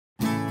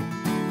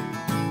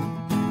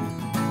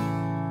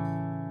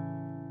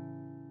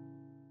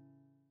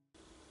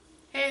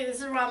Hi, this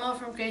is Ramo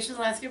from Creations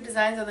Landscape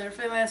Designs on the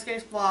Earthly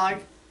Landscapes blog.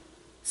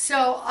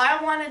 So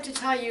I wanted to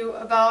tell you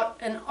about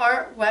an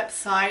art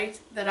website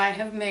that I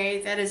have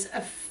made that is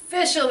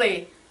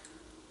officially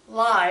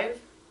live.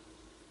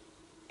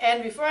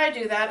 And before I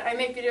do that, I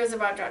make videos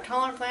about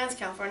drought-tolerant plants,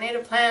 California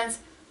native plants,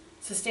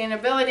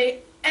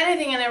 sustainability,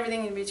 anything and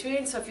everything in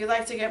between. So if you'd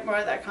like to get more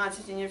of that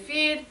content in your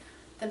feed,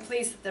 then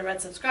please hit the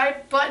red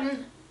subscribe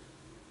button.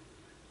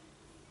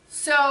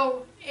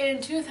 So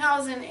in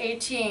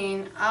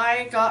 2018,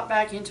 I got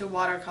back into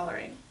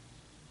watercoloring.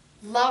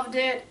 Loved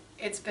it.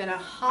 It's been a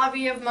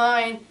hobby of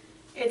mine.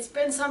 It's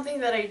been something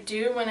that I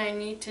do when I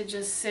need to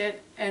just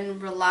sit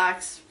and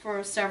relax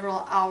for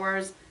several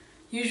hours.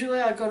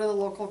 Usually I'll go to the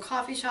local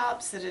coffee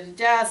shop, sit at a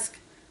desk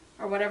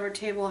or whatever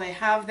table they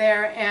have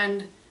there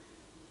and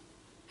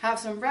have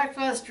some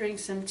breakfast, drink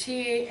some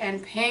tea,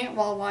 and paint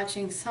while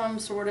watching some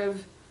sort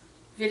of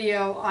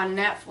video on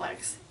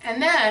Netflix.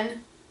 And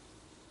then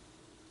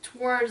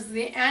towards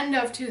the end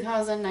of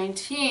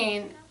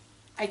 2019,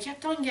 I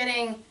kept on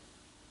getting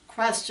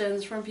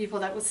questions from people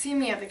that would see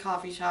me at the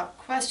coffee shop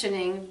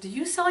questioning, do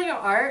you sell your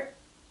art?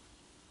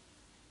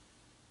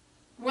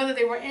 Whether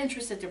they were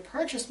interested to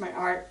purchase my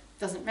art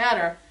doesn't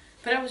matter,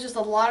 but it was just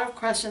a lot of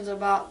questions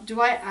about,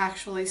 do I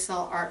actually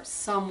sell art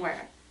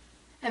somewhere?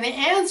 And the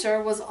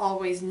answer was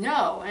always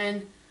no.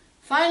 And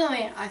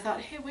finally I thought,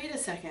 hey, wait a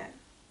second.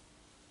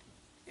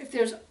 If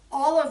there's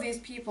all of these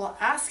people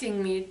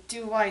asking me,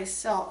 do I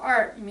sell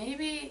art?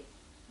 Maybe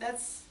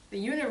that's the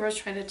universe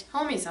trying to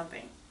tell me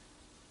something.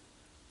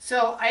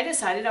 So I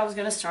decided I was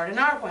going to start an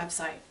art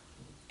website.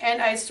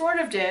 And I sort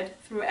of did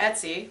through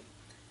Etsy,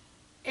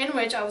 in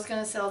which I was going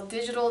to sell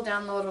digital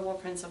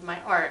downloadable prints of my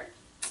art.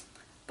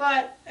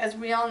 But as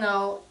we all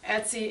know,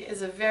 Etsy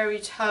is a very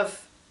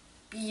tough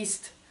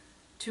beast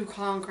to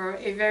conquer,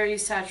 a very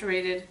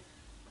saturated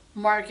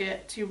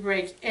market to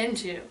break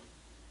into.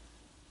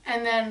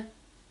 And then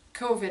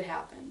COVID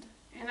happened,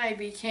 and I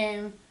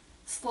became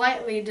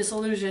slightly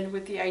disillusioned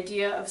with the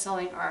idea of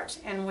selling art.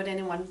 And would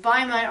anyone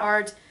buy my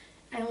art?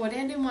 And would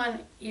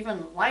anyone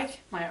even like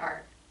my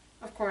art?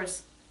 Of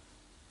course,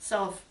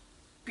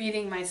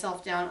 beating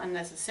myself down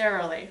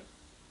unnecessarily.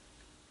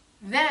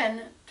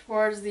 Then,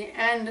 towards the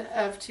end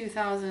of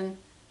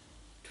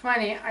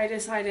 2020, I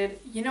decided,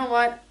 you know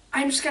what?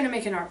 I'm just going to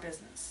make an art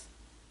business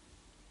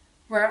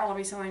where I'll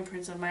be selling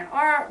prints of my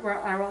art, where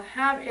I will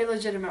have a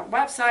legitimate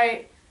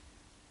website.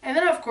 And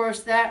then, of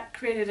course, that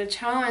created a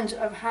challenge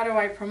of how do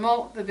I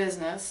promote the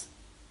business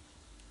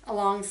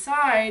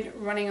alongside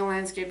running a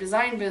landscape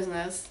design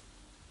business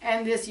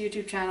and this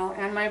YouTube channel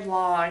and my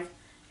blog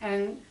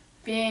and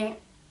being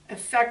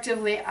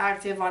effectively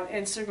active on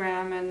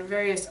Instagram and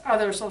various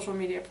other social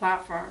media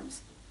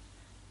platforms.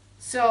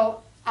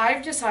 So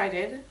I've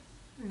decided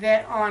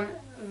that on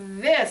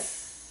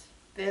this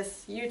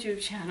YouTube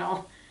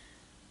channel,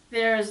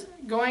 there's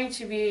going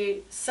to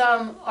be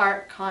some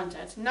art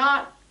content,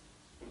 not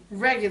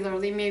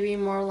regularly, maybe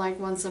more like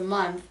once a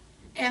month.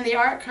 And the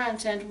art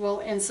content will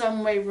in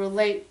some way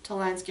relate to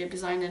landscape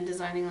design and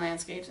designing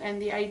landscapes.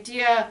 And the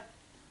idea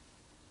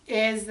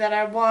is that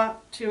I want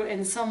to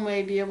in some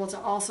way be able to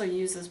also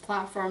use this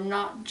platform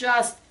not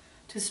just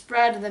to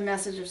spread the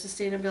message of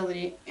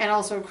sustainability and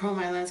also grow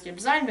my landscape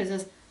design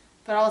business,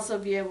 but also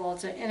be able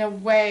to in a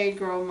way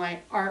grow my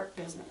art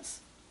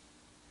business.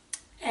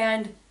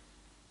 And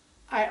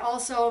I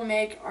also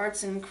make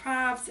arts and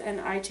crafts,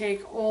 and I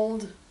take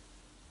old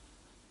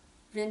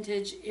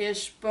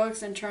vintage-ish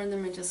books and turn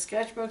them into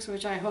sketchbooks,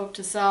 which I hope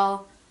to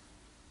sell.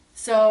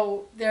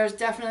 So there's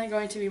definitely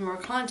going to be more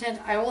content.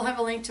 I will have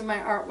a link to my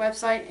art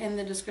website in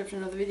the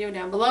description of the video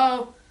down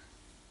below.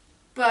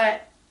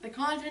 But the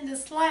content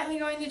is slightly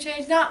going to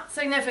change, not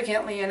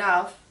significantly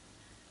enough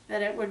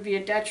that it would be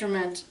a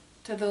detriment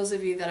to those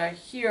of you that are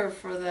here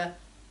for the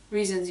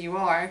reasons you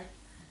are.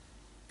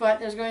 But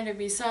there's going to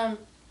be some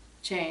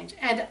change.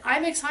 And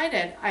I'm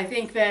excited. I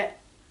think that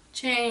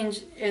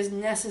change is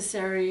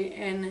necessary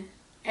in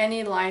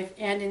any life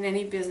and in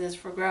any business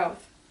for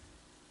growth.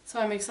 So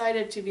I'm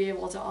excited to be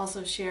able to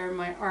also share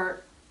my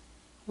art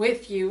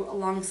with you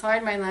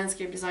alongside my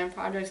landscape design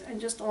projects and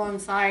just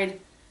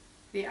alongside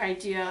the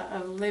idea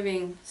of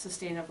living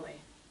sustainably.